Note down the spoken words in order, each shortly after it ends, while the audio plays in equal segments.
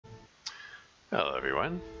Hello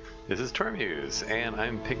everyone, this is Tormuse, and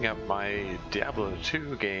I'm picking up my Diablo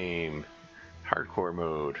 2 game, Hardcore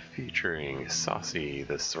mode, featuring Saucy,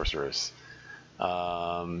 the sorceress.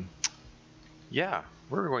 Yeah,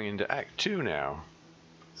 we're going into Act 2 now.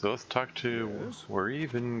 So let's talk to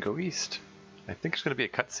Wareve and go east. I think it's going to be a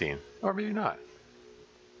cutscene, or maybe not.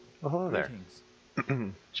 Oh, hello there.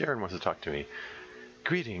 Jaren wants to talk to me.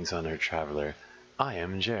 Greetings, honored traveler. I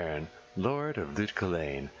am Jaren, Lord of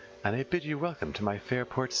Lutkalane, and I bid you welcome to my fair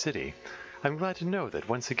port city. I'm glad to know that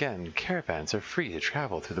once again caravans are free to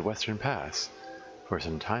travel through the Western Pass. For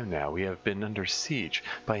some time now we have been under siege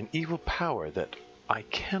by an evil power that I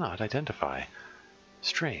cannot identify.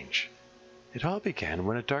 Strange. It all began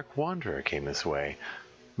when a dark wanderer came this way,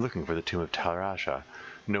 looking for the tomb of Talrasha.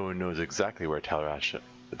 No one knows exactly where Talrasha,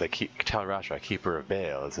 keeper of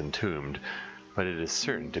Baal, is entombed, but it is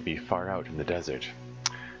certain to be far out in the desert.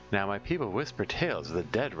 Now my people whisper tales of the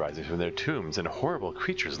dead rising from their tombs and horrible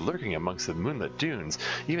creatures lurking amongst the moonlit dunes.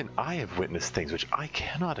 Even I have witnessed things which I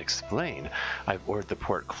cannot explain. I've ordered the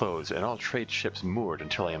port closed and all trade ships moored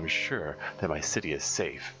until I am sure that my city is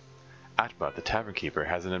safe. Atma, the tavern keeper,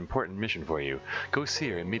 has an important mission for you. Go see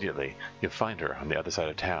her immediately. You'll find her on the other side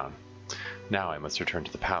of town. Now I must return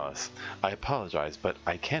to the palace. I apologize, but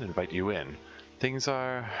I can't invite you in. Things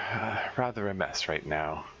are rather a mess right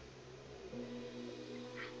now.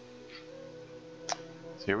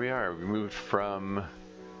 So here we are. We moved from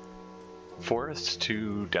forest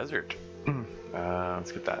to desert.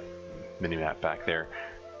 Let's get that mini-map back there.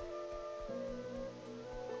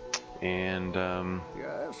 And,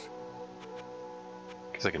 yes.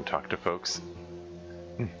 because I can talk to folks.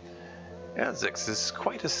 Azix is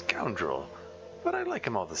quite a scoundrel, but I like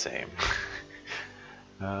him all the same.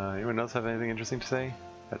 Anyone else have anything interesting to say?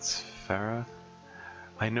 That's Farah.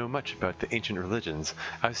 I know much about the ancient religions.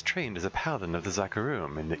 I was trained as a paladin of the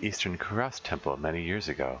Zakarum in the Eastern Kuras Temple many years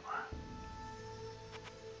ago.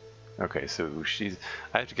 Okay, so she's...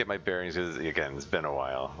 I have to get my bearings because, again, it's been a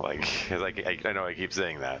while. Like, I know I keep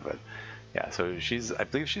saying that, but... Yeah, so she's... I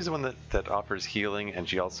believe she's the one that offers healing, and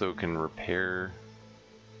she also can repair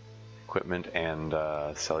equipment and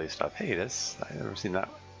sell you stuff. Hey, this... I've never seen that.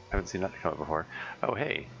 I haven't seen that come up before. Oh,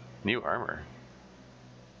 hey. New armor.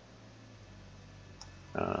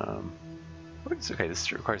 Okay,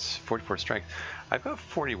 this requires 44 strength. I've got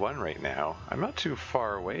 41 right now. I'm not too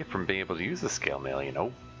far away from being able to use the scale mail, you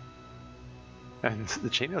know. And the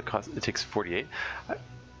chainmail it takes 48.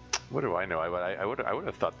 What do I know? I would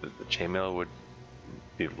have thought that the chainmail would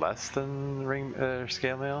be less than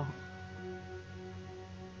scale mail.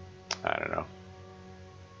 I don't know.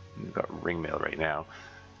 We've got ring mail right now.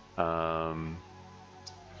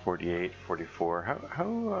 48, 44.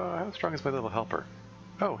 How strong is my little helper?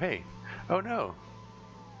 Oh, hey. Oh, no.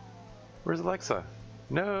 Where's Alexa?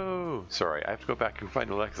 No. Sorry, I have to go back and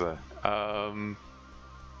find Alexa.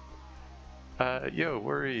 Yo,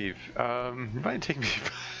 Wareve. You mind taking me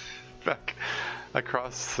back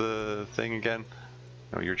across the thing again?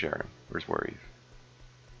 No, you're Jerem. Where's Wareve?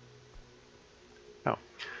 Oh.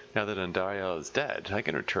 Now that Andariel is dead, I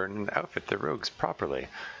can return and outfit the rogues properly.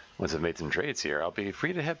 Once I've made some trades here, I'll be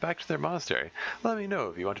free to head back to their monastery. Let me know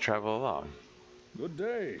if you want to travel along. Good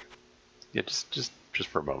day. Yeah, just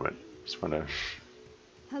for a moment. Just want to...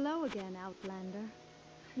 Hello again, Outlander.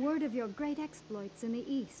 Word of your great exploits in the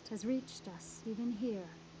East has reached us, even here.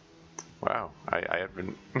 Wow, I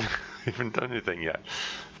haven't even done anything yet.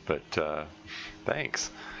 But,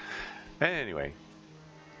 thanks. Anyway.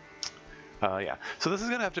 Yeah, so this is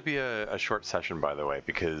going to have to be a short session, by the way,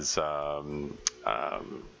 because,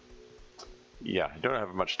 yeah, I don't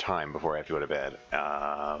have much time before I have to go to bed,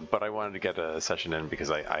 but I wanted to get a session in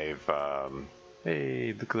because I've,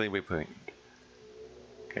 hey, look at the waypoint.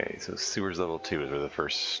 Okay, so sewers level 2 is where the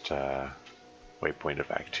first waypoint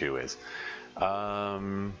of Act 2 is.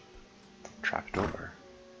 Trapdoor.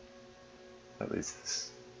 At least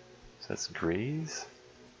this says Grease.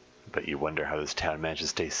 But you wonder how this town managed to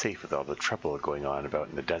stay safe with all the trouble going on about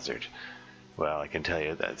in the desert. Well, I can tell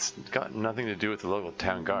you that's got nothing to do with the local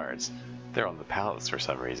town guards. They're on the palace for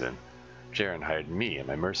some reason. Jaren hired me and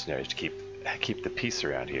my mercenaries to keep the peace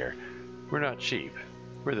around here. We're not cheap.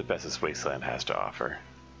 We're the best this wasteland has to offer.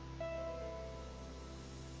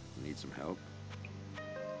 Need some help?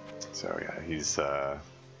 So yeah, he's where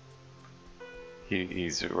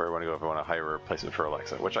I want to go if I want to hire a replacement for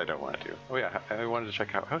Alexa, which I don't want to do. Oh yeah, I wanted to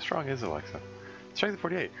check out how strong is Alexa. Strength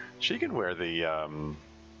 48. She can wear the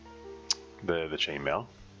chainmail.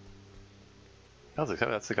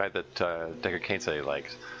 That's the guy that Decker Kane said he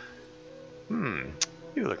liked. You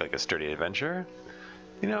look like a sturdy adventurer.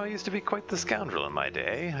 You know, I used to be quite the scoundrel in my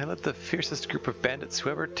day. I led the fiercest group of bandits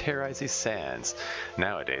who ever terrorized these sands.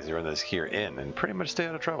 Nowadays, I run this here inn and pretty much stay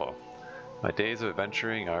out of trouble. My days of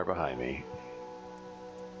adventuring are behind me.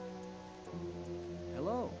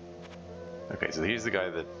 Hello. Okay, so he's the guy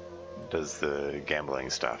that does the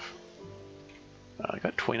gambling stuff. I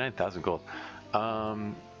got 29,000 gold. I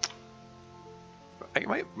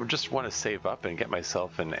might just want to save up and get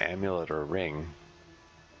myself an amulet or a ring.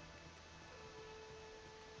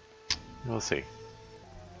 We'll see.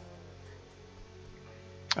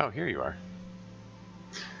 Oh, here you are.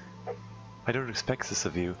 I don't expect this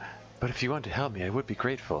of you, but if you want to help me, I would be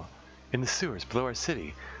grateful. In the sewers below our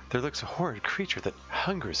city, there lurks a horrid creature that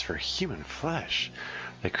hungers for human flesh.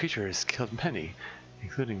 The creature has killed many,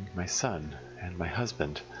 including my son and my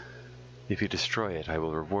husband. If you destroy it, I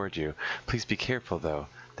will reward you. Please be careful, though.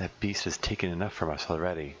 That beast has taken enough from us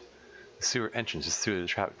already. The sewer entrance is through the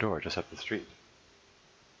trap door just up the street.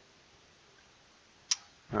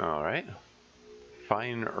 Alright.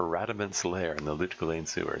 Find Radament's lair in the Lutgulane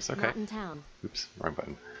sewers. Okay. Not in town. Oops, wrong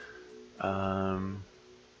button.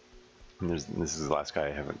 And this is the last guy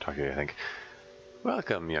I haven't talked to, I think.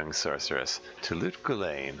 Welcome, young sorceress, to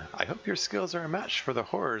Lutgulane. I hope your skills are a match for the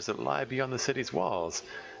horrors that lie beyond the city's walls.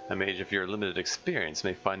 A mage of your limited experience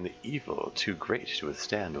may find the evil too great to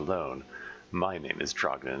withstand alone. My name is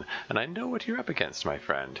Drognan, and I know what you're up against, my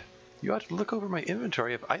friend. You ought to look over my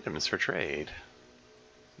inventory of items for trade.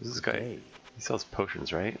 This guy, he sells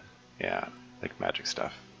potions, right? Yeah, like magic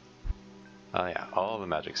stuff. Oh yeah, all the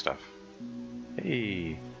magic stuff.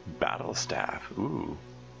 Hey, battle staff. Ooh.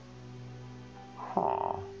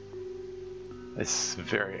 Huh. It's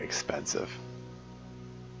very expensive.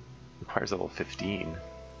 Requires level 15.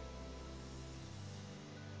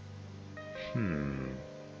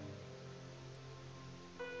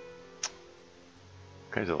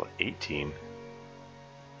 Guy's level 18.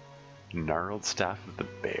 Gnarled staff of the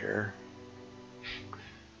bear.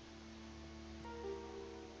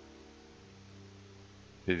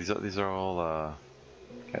 These are all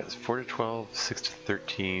guys, 4 to 12, 6 to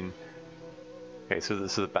 13. Okay, so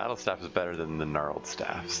the battle staff is better than the gnarled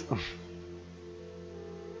staffs.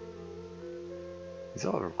 These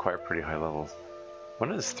all require pretty high levels.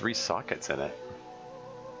 One has 3 sockets in it.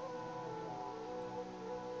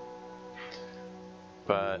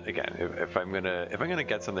 But again, if I'm gonna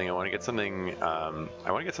get something, I want to get something. I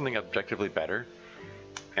want to get something objectively better,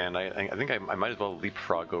 and I think I might as well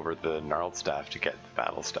leapfrog over the gnarled staff to get the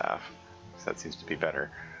battle staff, because that seems to be better.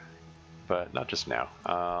 But not just now.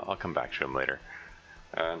 I'll come back to him later.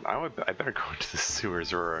 I better go into the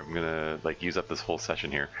sewers, or I'm gonna like use up this whole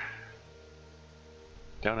session here.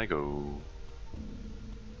 Down I go.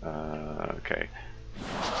 Okay.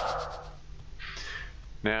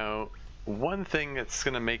 Now, one thing that's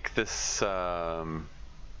gonna make this a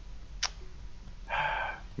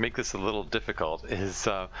little difficult is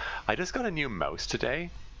I just got a new mouse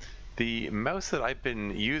today. The mouse that I've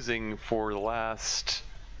been using for the last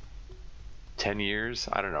 10 years,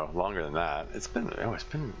 I don't know, longer than that. It's been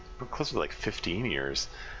closer to like 15 years.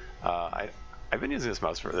 I've been using this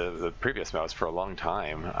mouse for the previous mouse for a long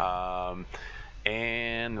time,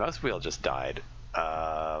 and the mouse wheel just died.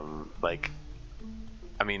 I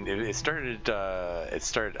mean, it started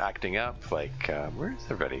acting up. Like, where's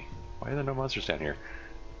everybody? Why are there no monsters down here?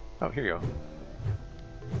 Oh, here you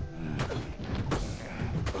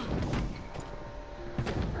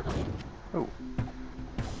go.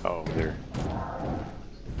 Oh, they're.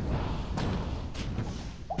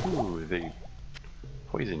 Ooh, they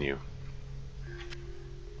poison you.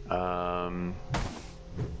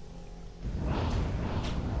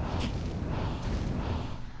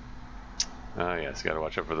 Oh yes, gotta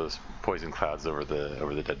watch out for those poison clouds over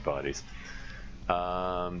the dead bodies.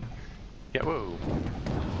 Yeah, whoa.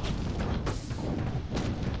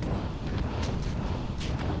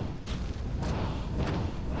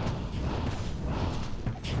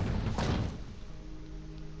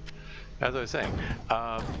 As I was saying,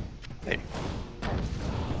 hey.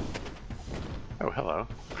 Oh, hello.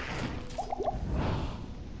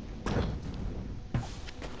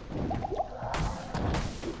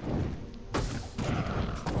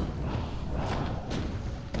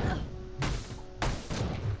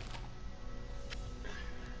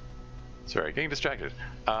 Sorry, getting distracted.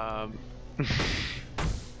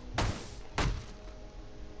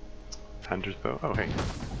 Hunter's bow. Oh, hey.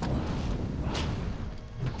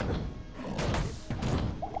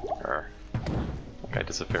 That guy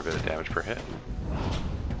does a fair bit of damage per hit.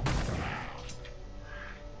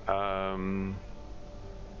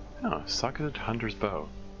 Oh, socketed hunter's bow.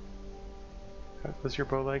 What was your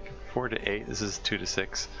bow like? 4 to 8. This is 2 to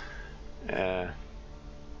 6.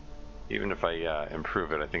 even if I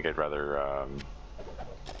improve it, I think I'd rather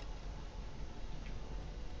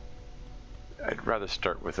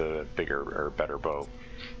start with a bigger or better bow.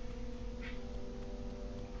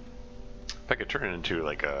 If I could turn it into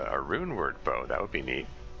like a rune word bow, that would be neat.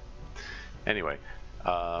 Anyway,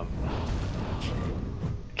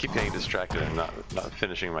 keep getting distracted and not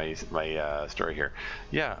finishing my story here.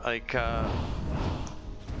 Yeah, like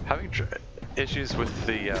having issues with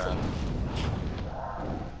the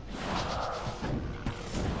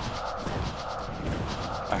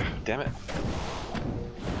damn it.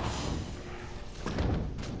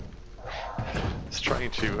 Just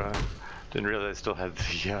trying to didn't realize I still had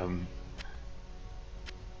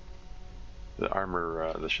the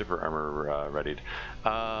armor, the shiver armor readied.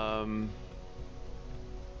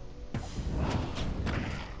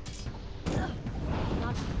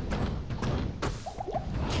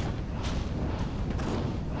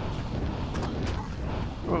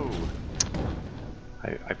 Whoa!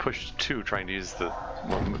 I pushed 2 trying to use the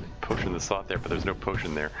one potion in the slot there, but there's no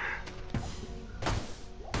potion there.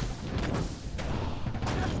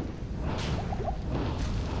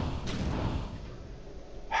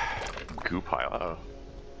 Goo pile. Uh-oh.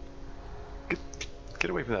 Get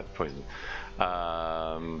away from that poison.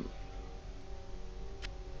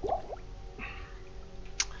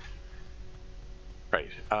 Right.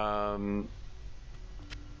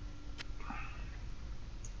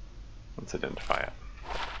 Let's identify it.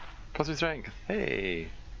 +3 strength. Hey.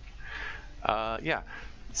 Yeah.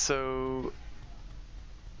 So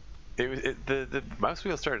the mouse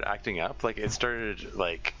wheel started acting up. Like it started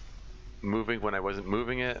like moving when I wasn't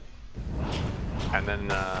moving it, and then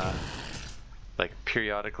like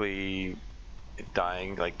periodically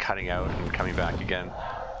dying, like cutting out and coming back again.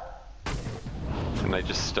 And I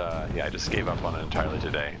just yeah, I just gave up on it entirely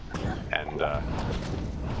today, and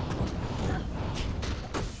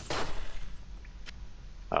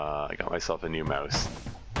I got myself a new mouse.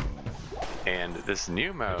 And this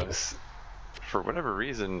new mouse, for whatever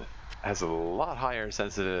reason, has a lot higher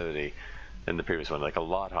sensitivity than the previous one, like a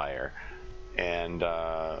lot higher. And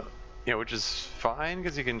you know, which is fine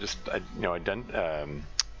because you can just you know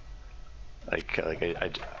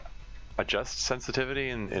adjust sensitivity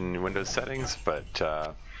in Windows settings,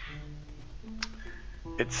 but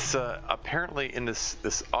it's apparently in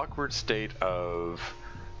this awkward state of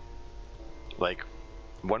like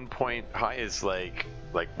 1 point high is like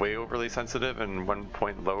way overly sensitive, and 1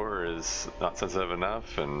 point lower is not sensitive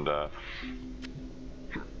enough, and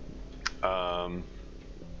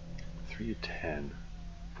 3 to 10,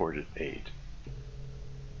 4 to 8.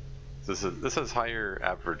 So this has higher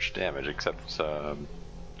average damage, except no,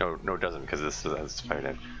 it doesn't, because this has fire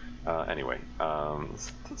damage. Anyway,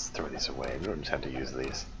 let's throw these away. We don't just have to use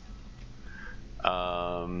these.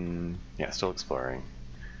 Yeah, still exploring.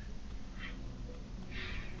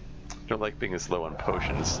 Don't like being this low on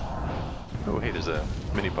potions. Oh, hey, there's a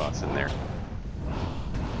mini boss in there.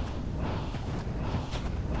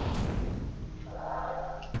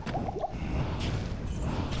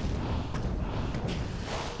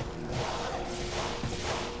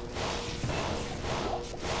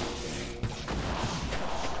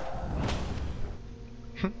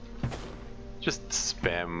 Just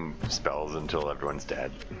spam spells until everyone's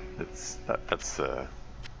dead. That's the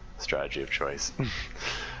strategy of choice.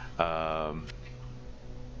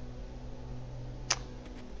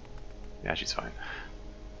 Yeah, she's fine.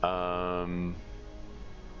 Oh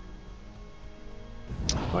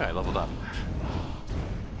yeah, I leveled up.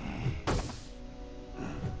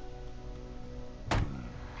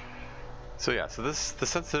 So yeah, so the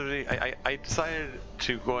sensitivity, I decided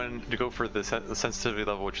to go for the sensitivity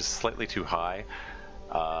level, which is slightly too high.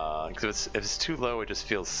 Because if it's too low, it just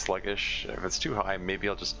feels sluggish. If it's too high, maybe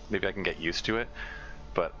I can get used to it.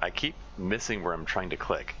 But I keep missing where I'm trying to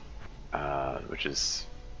click, which is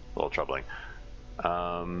a little troubling.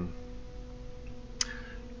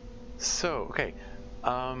 So okay,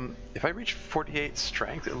 if I reach 48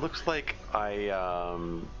 strength, it looks like I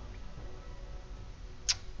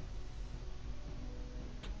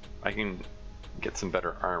can get some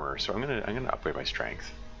better armor. So I'm gonna upgrade my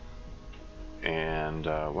strength. And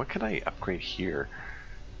what can I upgrade here?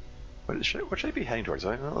 What should I be heading towards?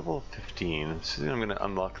 I'm at level 15, so I'm going to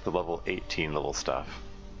unlock the level 18 level stuff.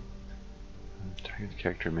 Target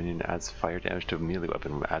character minion adds fire damage to a melee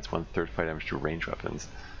weapon, adds 1/3 fire damage to ranged weapons.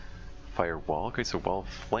 Fire wall creates a wall of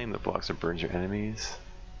flame that blocks or burns your enemies.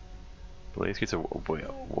 Blaze creates a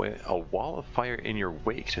wall of fire in your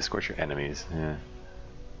wake to scorch your enemies. Yeah.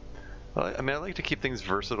 Well, I mean, I like to keep things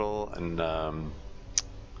versatile and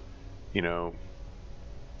you know,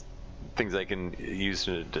 things I can use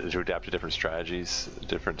to adapt to different strategies,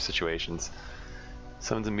 different situations.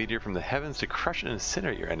 Summons a meteor from the heavens to crush and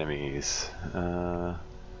incinerate your enemies.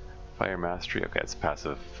 Fire mastery. Okay, it's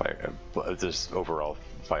passive fire. Just overall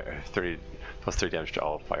fire. 30 plus 30 damage to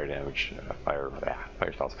all fire damage. Fire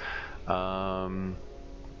spells.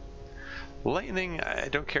 Lightning, I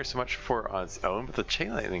don't care so much for on its own, but the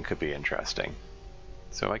chain lightning could be interesting.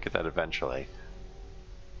 So I might get that eventually.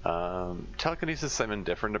 Telekinesis I'm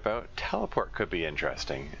indifferent about. Teleport could be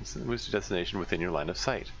interesting. It's moves to destination within your line of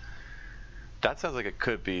sight. That sounds like it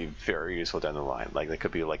could be very useful down the line. Like that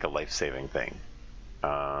could be like a life-saving thing.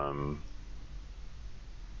 And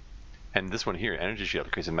this one here, Energy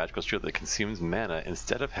Shield, creates a magical shield that consumes mana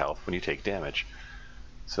instead of health when you take damage.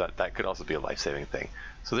 So that could also be a life-saving thing.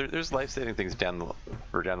 So there's life-saving things down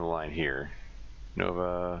the line here.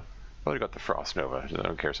 Nova, probably got the Frost Nova. I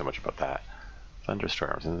don't care so much about that.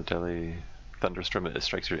 Thunderstorms and the deadly thunderstorm that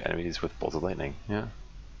strikes your enemies with bolts of lightning. Yeah.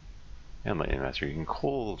 And lightning mastery. You can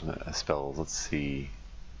cold spells. Let's see.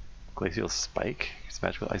 Glacial Spike. It's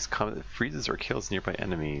magical ice comet that freezes or kills nearby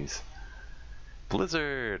enemies.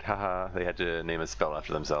 Blizzard! Haha, they had to name a spell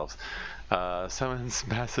after themselves. Summons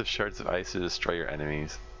massive shards of ice to destroy your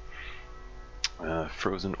enemies.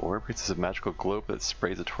 Frozen Orb creates a magical globe that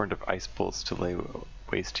sprays a torrent of ice bolts to lay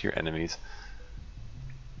waste to your enemies.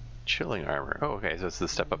 Chilling Armor. Oh, okay, so it's the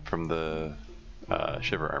step up from the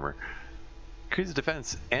Shiver Armor. Increases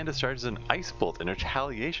defense and discharges an ice bolt in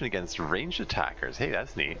retaliation against ranged attackers. Hey,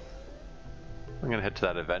 that's neat. I'm gonna head to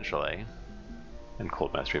that eventually. And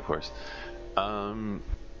Cold Mastery, of course. So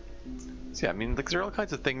yeah, I mean, like, there are all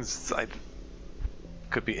kinds of things I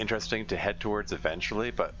could be interesting to head towards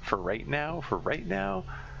eventually, but for right now,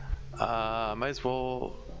 might as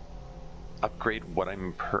well upgrade what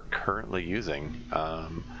I'm currently using.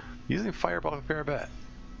 Using Fireball a fair bit.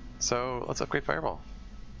 So let's upgrade Fireball.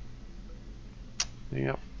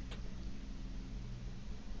 Yep.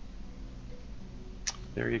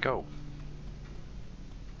 There you go.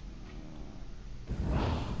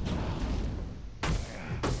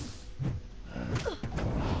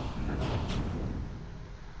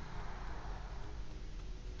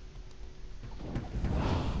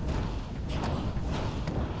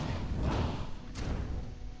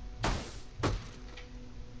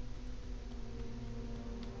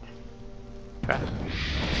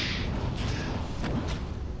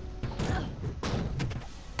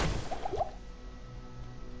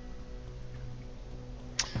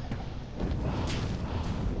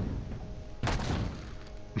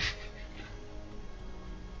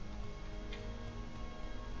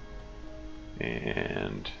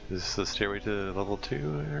 And is this the stairway to level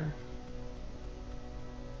 2 or?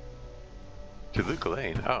 To Luke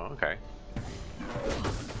Lane. Oh, okay.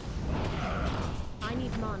 I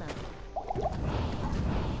need mana.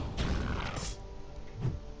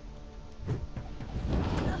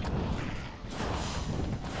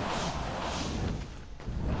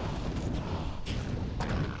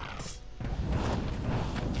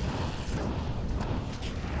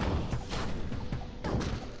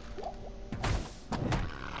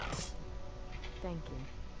 Thank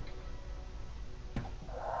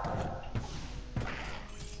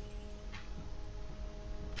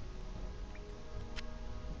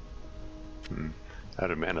you. Out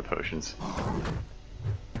of mana potions.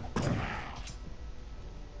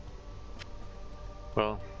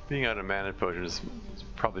 Well, being out of mana potions is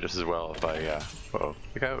probably just as well if I, uh-oh,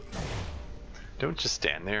 look out. Don't just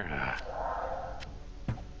stand there.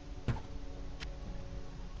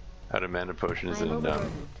 Out of mana potions and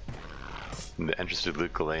the entrance to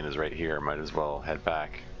Luke Lane is right here. Might as well head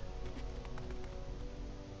back.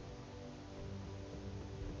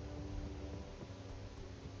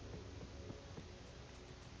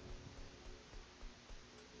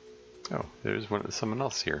 Oh, there's someone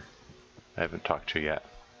else here I haven't talked to yet.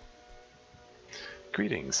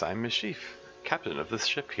 Greetings, I'm Mischief, captain of this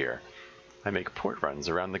ship here. I make port runs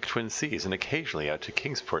around the Twin Seas and occasionally out to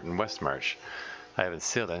Kingsport and Westmarch. I haven't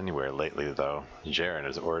sailed anywhere lately, though. Jaren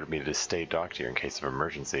has ordered me to stay docked here in case of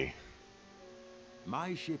emergency.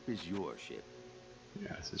 My ship is your ship.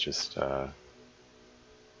 Yeah, this is just, yeah,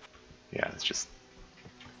 it's just...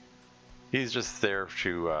 He's just there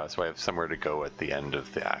to, so I have somewhere to go at the end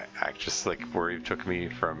of the act, just like where he took me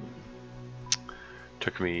from,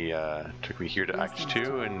 took me here to Act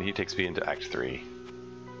 2, and he takes me into Act 3.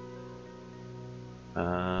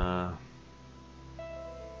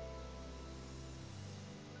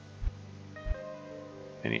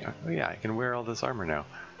 Oh yeah, I can wear all this armor now.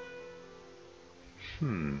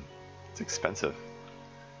 It's expensive.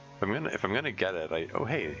 If I'm gonna get it, oh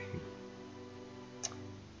hey,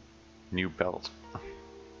 new belt.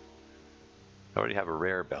 I already have a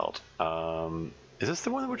rare belt. Is this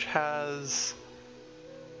the one which has?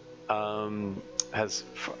 I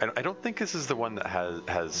don't think this is the one that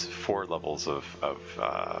has 4 levels of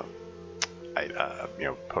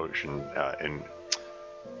potion in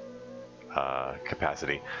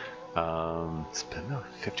capacity. No,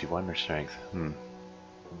 51 or strength.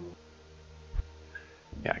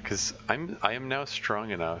 Yeah, because I am now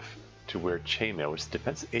strong enough to wear chainmail, which is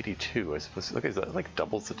defense 82. I suppose look, that like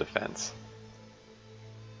doubles the defense.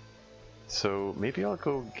 So maybe I'll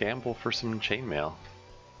go gamble for some chainmail.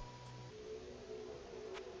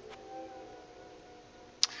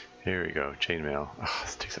 Here we go, chainmail. Oh,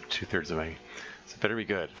 this takes up 2/3 of my. So it better be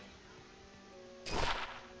good.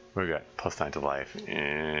 What do we got? +9 to life.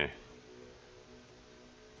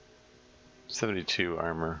 72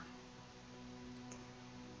 armor.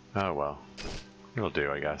 Oh well, it'll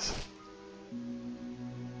do, I guess.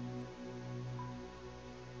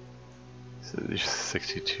 So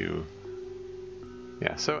 62.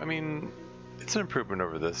 Yeah, so I mean, it's an improvement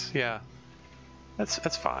over this. Yeah,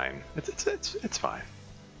 that's fine. It's fine.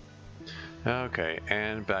 Okay,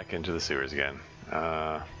 and back into the sewers again.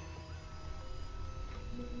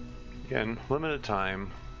 Again, limited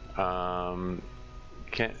time.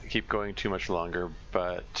 Can't keep going too much longer,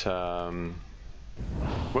 but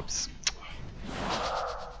whoops.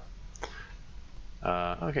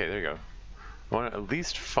 Okay, there you go. I want to at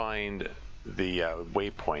least find the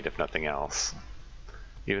waypoint, if nothing else.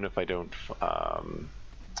 Even if I don't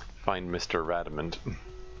find Mr. Radament.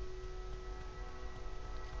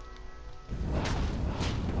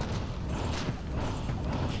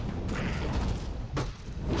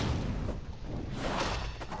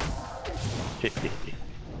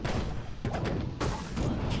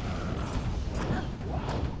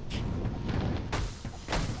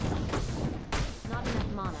 Not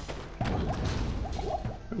enough mana.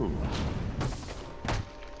 Ooh.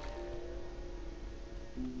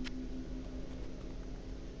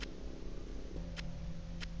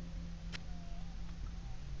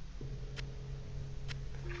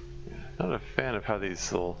 Not a fan of how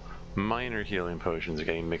these little minor healing potions are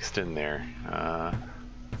getting mixed in there. I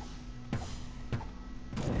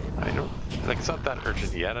don't like it's not that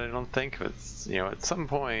urgent yet. I don't think, but it's, you know, at some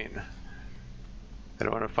point, I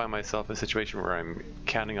don't want to find myself in a situation where I'm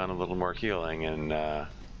counting on a little more healing, and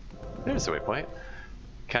there's the waypoint.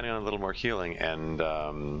 Counting on a little more healing, and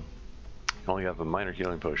only have a minor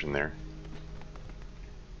healing potion there.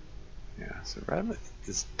 Yeah, so Radament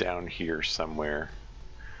is down here somewhere.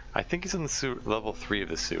 I think he's on the level 3 of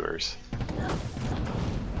the sewers.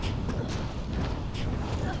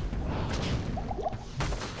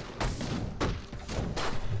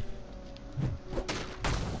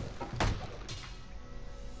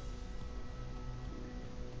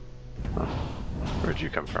 Huh. Where'd you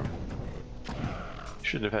come from?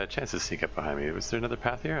 Shouldn't have had a chance to sneak up behind me. Was there another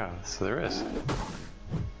path here? Oh, so there is.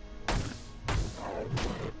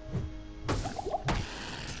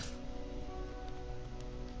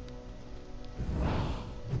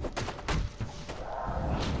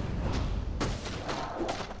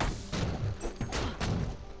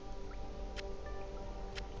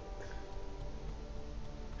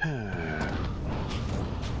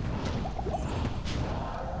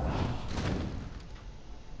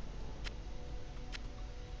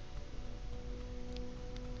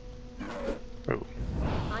 Oh,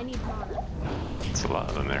 I need mana. it's a lot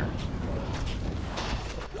of them there.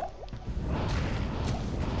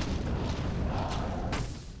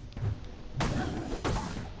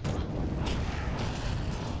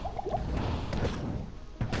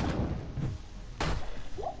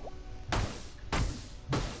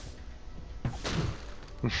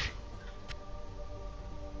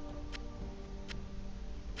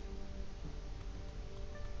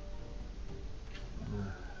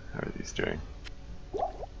 How are these doing?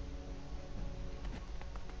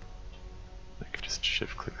 I could just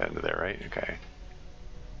shift click that into there, right? Okay.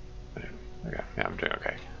 Okay, yeah, I'm doing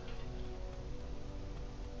okay.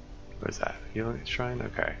 What is that? Healing shrine?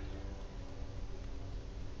 Okay.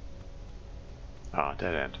 Ah,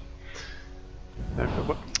 dead end.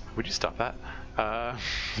 What? Would you stop that?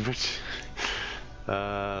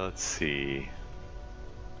 Let's see.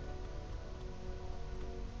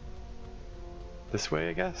 This way,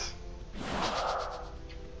 I guess?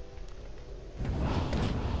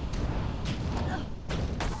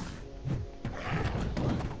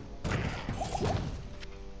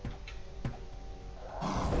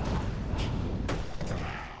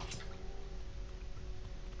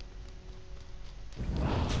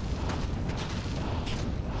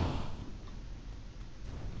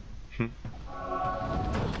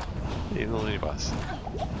 Hey, little mini boss.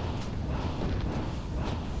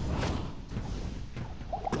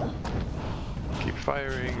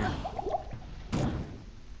 firing.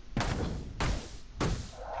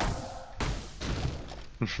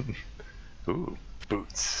 Ooh,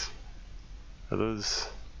 boots. Are those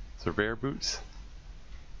the rare boots?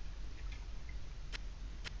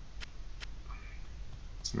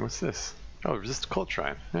 And what's this? Oh, resist cold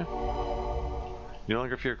shrine. Yeah. You no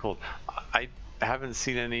longer fear cold. I haven't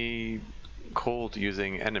seen any cold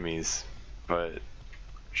using enemies, but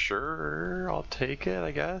sure, I'll take it,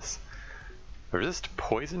 I guess. Resist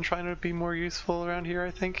poison trying to be more useful around here,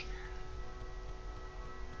 I think.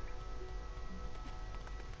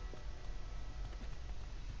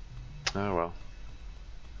 Oh well.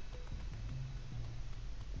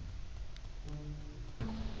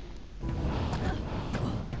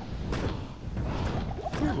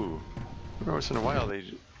 Ooh. Every once in a while they...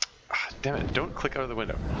 damn it, don't click out of the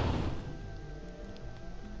window.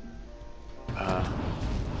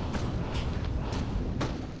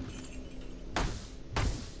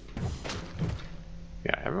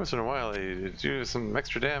 Yeah, every once in a while they do some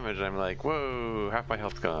extra damage and I'm like, whoa, half my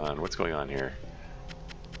health gone. What's going on here?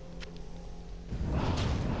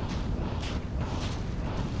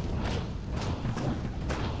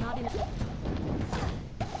 Not enough.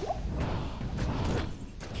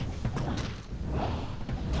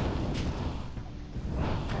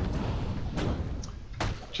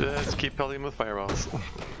 Just keep pelting them with fireballs.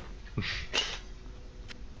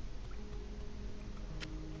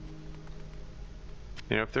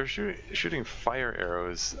 You know, if they're shooting fire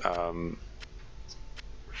arrows,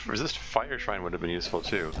 resist fire shrine would have been useful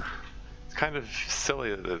too. It's kind of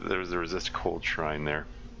silly that there's a resist cold shrine there.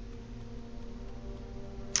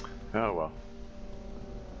 Oh well.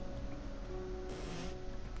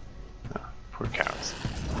 Oh, poor cows.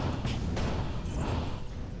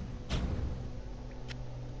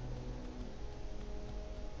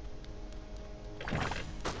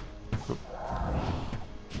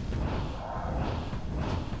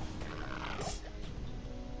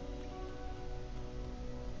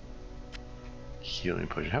 Healing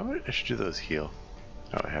potion. How much do those heal?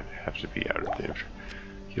 Oh, I have to be out of there.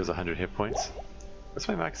 Heals 100 hit points. What's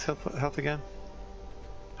my max health again?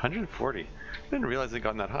 140. I didn't realize it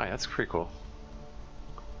got that high. That's pretty cool.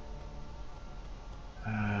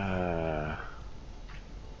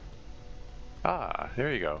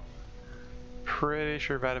 There you go. Pretty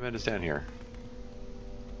sure Radament is down here.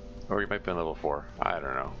 Or he might be on level 4. I don't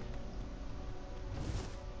know.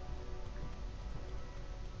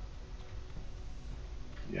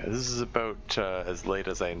 Yeah, this is about as late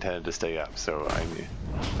as I intended to stay up, so I need...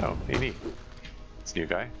 Oh, hey, neat. It's a new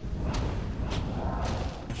guy.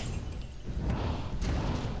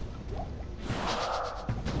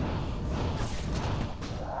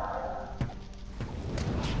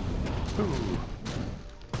 Ooh.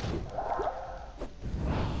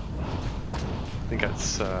 I think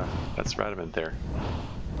that's Radament there.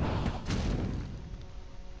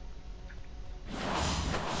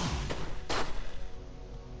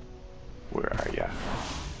 Where are ya?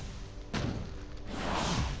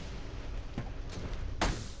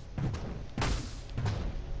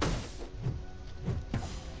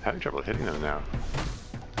 Having trouble hitting them now.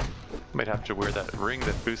 Might have to wear that ring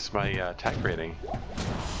that boosts my attack rating.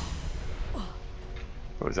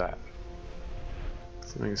 What was that?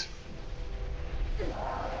 Something's...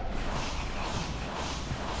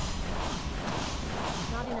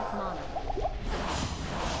 Not enough mana.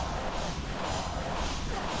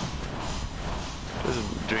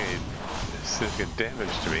 Isn't doing any significant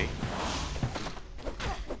damage to me.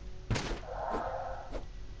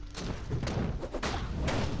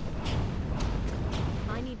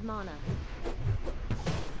 I need mana.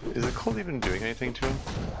 Is the cold even doing anything to him?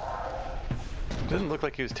 It didn't look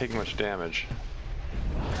like he was taking much damage.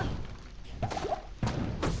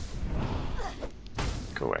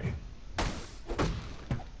 Go away.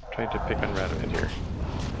 Trying to pick on Radament here.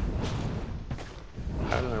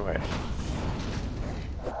 Out of my way.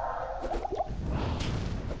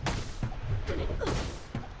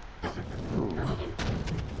 Ooh.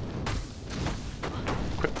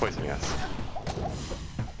 Quit poisoning us.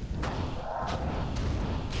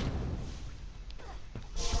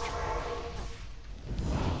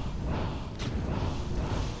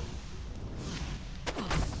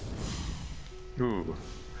 Ooh.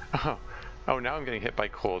 Oh, now I'm getting hit by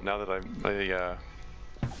cold now that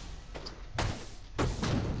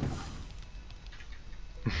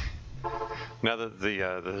now that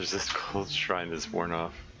there's this cold shrine is worn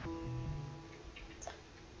off.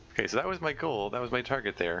 Okay, so that was my goal. That was my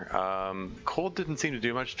target there. Cold didn't seem to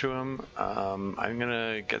do much to him. I'm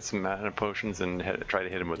gonna get some mana potions and try to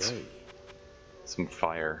hit him with some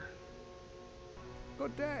fire.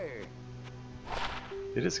 Good day.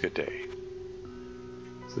 It is a good day.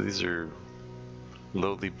 So these are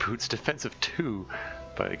lowly boots, defensive 2,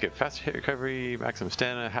 but I get faster hit recovery, maximum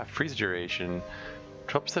stamina, half freeze duration,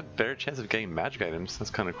 12% better chance of getting magic items.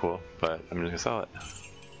 That's kind of cool, but I'm just gonna sell it.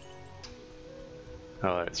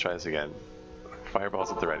 Alright, let's try this again.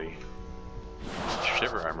 Fireballs at the ready.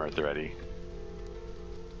 Shiver armor at the ready.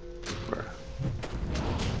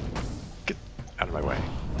 Get out of my way.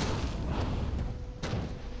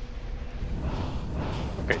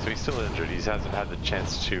 Okay, so he's still injured. He hasn't had the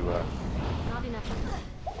chance to. Not enough.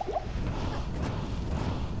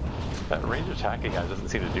 That range attack he has doesn't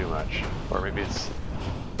seem to do much, or maybe it's,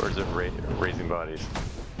 or is it raising bodies?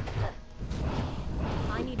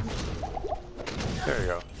 I need. There you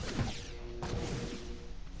go.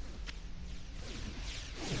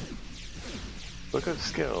 Look at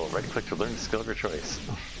skill. Right click to learn skill of your choice.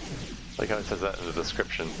 Like how it says that in the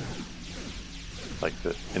description. Like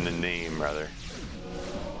in the name, rather.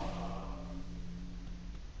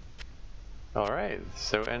 Alright,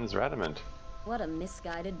 so ends Radament. What a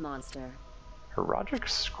misguided monster. Herodic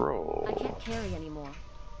Scroll. I can't carry anymore.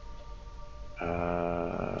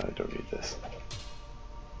 I don't need this.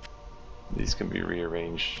 These can be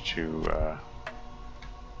rearranged to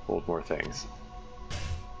hold more things.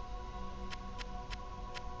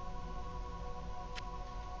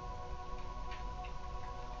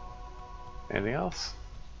 Anything else?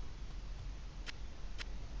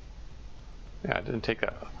 Yeah, it didn't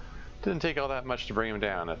take all that much to bring him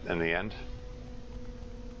down in the end.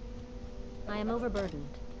 I am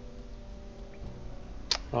overburdened.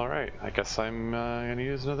 All right, I guess I'm gonna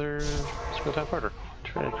use another scroll town portal.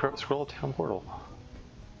 Try to scroll town portal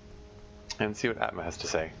and see what Atma has to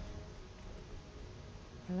say.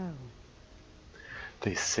 Hello.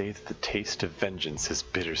 They say that the taste of vengeance is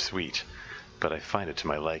bittersweet, but I find it to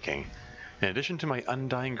my liking. In addition to my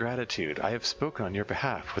undying gratitude, I have spoken on your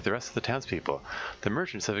behalf with the rest of the townspeople. The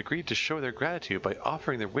merchants have agreed to show their gratitude by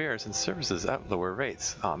offering their wares and services at lower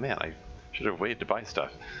rates. Oh man, I should have waited to buy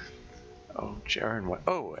stuff. Oh,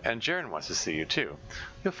 and Jaren wants to see you too.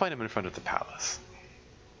 You'll find him in front of the palace.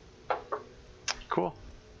 Cool.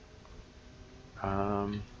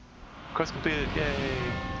 Quest completed, yay!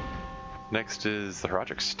 Next is the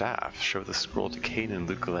Herodic Staff. Show the scroll to Kane and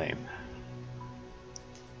Luke Lane.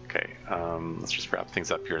 Okay, let's just wrap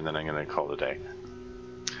things up here and then I'm going to call it a day.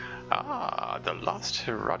 Ah, the lost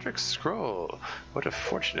Herodic Scroll. What a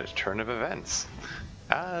fortunate turn of events.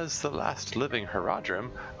 As the last living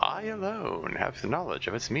Herodrim, I alone have the knowledge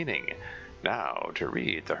of its meaning. Now to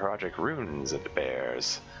read the Herodic runes it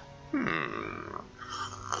bears. The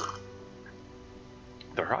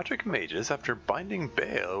Herodic mages, after binding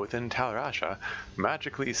Baal within Talrasha,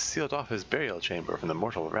 magically sealed off his burial chamber from the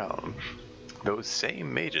mortal realm. Those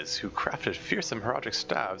same mages who crafted fearsome Herodic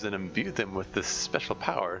staves and imbued them with this special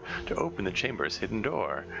power to open the chamber's hidden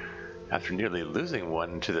door. After nearly losing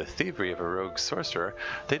one to the thievery of a rogue sorcerer,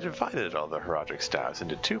 they divided all the Herodic staves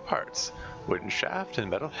into 2 parts, wooden shaft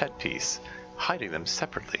and metal headpiece, hiding them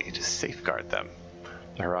separately to safeguard them.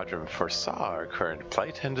 The Herodrim foresaw our current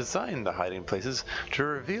plight and designed the hiding places to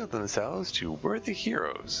reveal themselves to worthy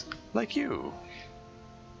heroes like you.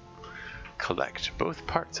 Collect both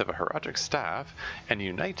parts of a Herodic staff and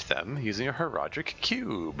unite them using a Herodic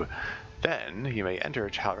cube. Then you may enter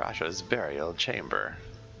Talrasha's burial chamber.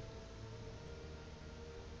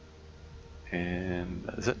 And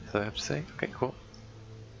that's it. That's all I have to say. Okay, cool.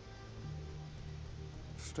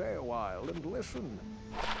 Stay a while and listen.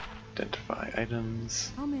 Identify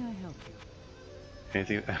items. How may I help you?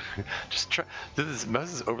 Anything? Just try. This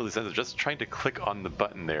mouse is overly sensitive. Just trying to click on the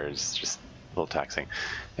button there is just a little taxing.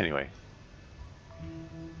 Anyway.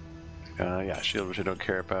 Yeah, shield, which I don't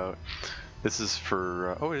care about. This is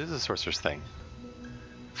for. Oh, it is a sorcerer's thing.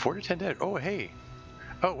 4 to 10 dead. Oh, hey.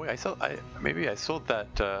 Oh wait, maybe I sold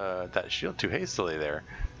that that shield too hastily there.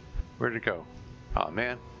 Where'd it go? Oh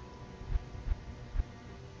man.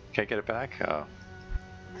 Can't get it back? Oh.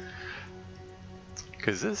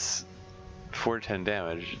 Because this 4 to 10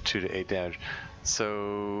 damage, 2 to 8 damage.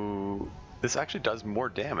 So this actually does more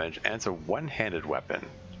damage and it's a one-handed weapon.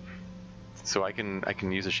 So I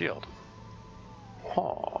can use a shield.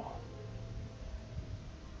 Huh.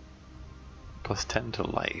 Plus 10 to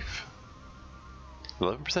life.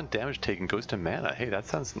 11% damage taken goes to mana. Hey, that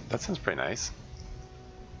sounds pretty nice.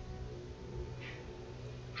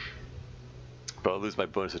 But I'll lose my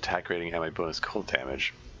bonus attack rating and my bonus cold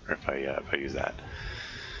damage if I use that.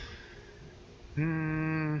 I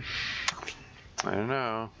don't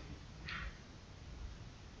know.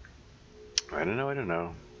 I don't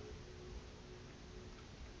know.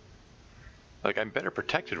 Like, I'm better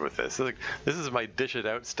protected with this. Like, this is my dish it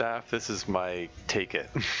out staff. This is my take it.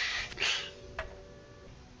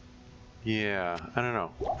 Yeah, I don't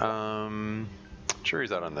know.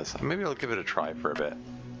 Jury's out on this. Maybe I'll give it a try for a bit.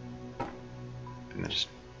 And then just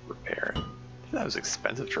repair it. That was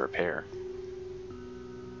expensive to repair.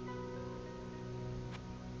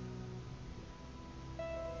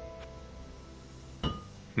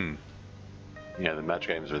 Yeah, the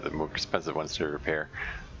magic items are the more expensive ones to repair.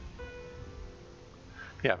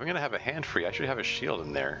 Yeah, if I'm gonna have a hand free, I should have a shield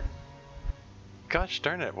in there. Gosh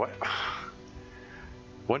darn it, what?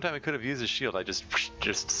 One time I could have used a shield, I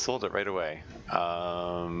just sold it right away.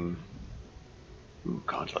 Ooh,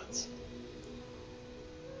 gauntlets.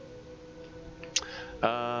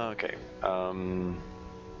 Okay.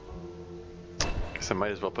 Guess I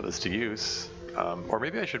might as well put this to use. Or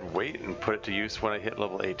maybe I should wait and put it to use when I hit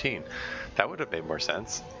level 18. That would have made more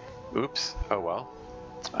sense. Oops. Oh well.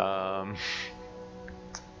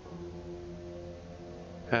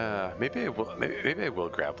 Maybe I will. Maybe I will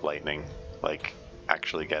grab lightning. Like,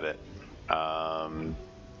 actually get it.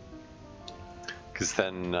 Because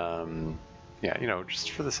then, yeah, you know,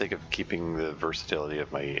 just for the sake of keeping the versatility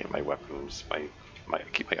of my weapons,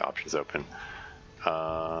 keep my options open.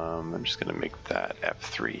 I'm just gonna make that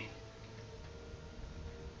F3.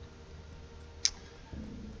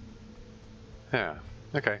 Yeah.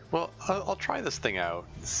 Okay. Well, I'll try this thing out.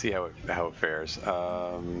 See how it fares.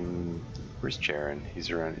 Where's Jaren? He's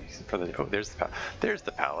around. He's in front of the. Oh, there's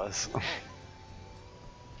the palace.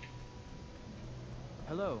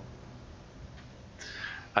 Hello.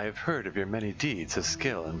 I have heard of your many deeds of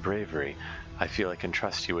skill and bravery. I feel I can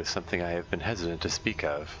trust you with something I have been hesitant to speak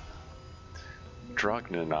of.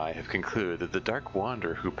 Drogna and I have concluded that the Dark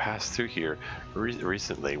Wanderer who passed through here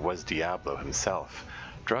recently was Diablo himself.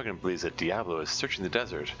 Drogna believes that Diablo is searching the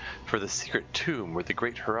desert for the secret tomb where the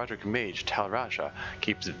great heraldic mage Talrasha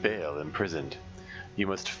keeps Vale imprisoned. You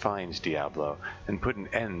must find Diablo and put an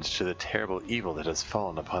end to the terrible evil that has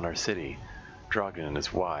fallen upon our city. Drogna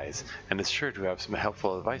is wise and is sure to have some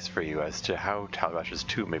helpful advice for you as to how Talrasha's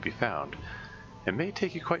tomb may be found. It may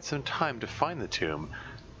take you quite some time to find the tomb,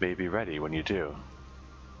 may be ready when you do.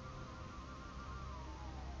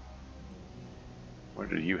 What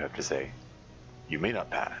do you have to say? You may not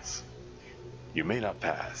pass. You may not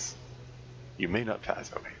pass. You may not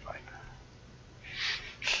pass. Okay, fine.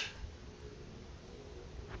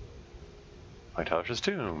 Find Talrasha's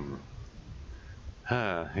tomb.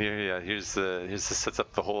 Here's the sets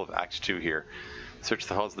up the whole of Act 2 here. Search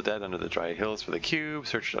the halls of the dead under the dry hills for the cube.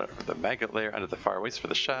 Search for the maggot lair under the far waste for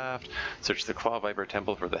the shaft. Search the claw viper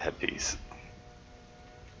temple for the headpiece.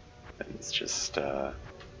 And it's just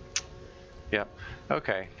yeah.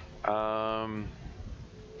 Okay.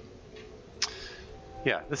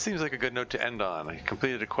 Yeah, this seems like a good note to end on. I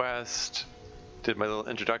completed a quest, did my little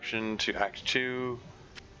introduction to Act 2.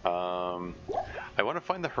 I want to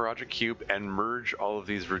find the heraldic cube and merge all of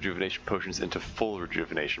these rejuvenation potions into full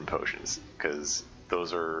rejuvenation potions, because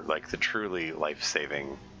those are like the truly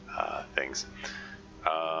life-saving things.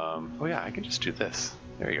 Oh yeah, I can just do this.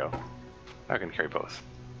 There you go. I can carry both.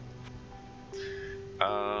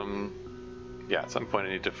 Yeah, at some point I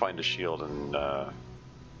need to find a shield, and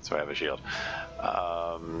so I have a shield.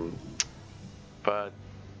 But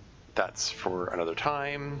that's for another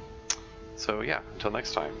time. So yeah, until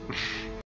next time.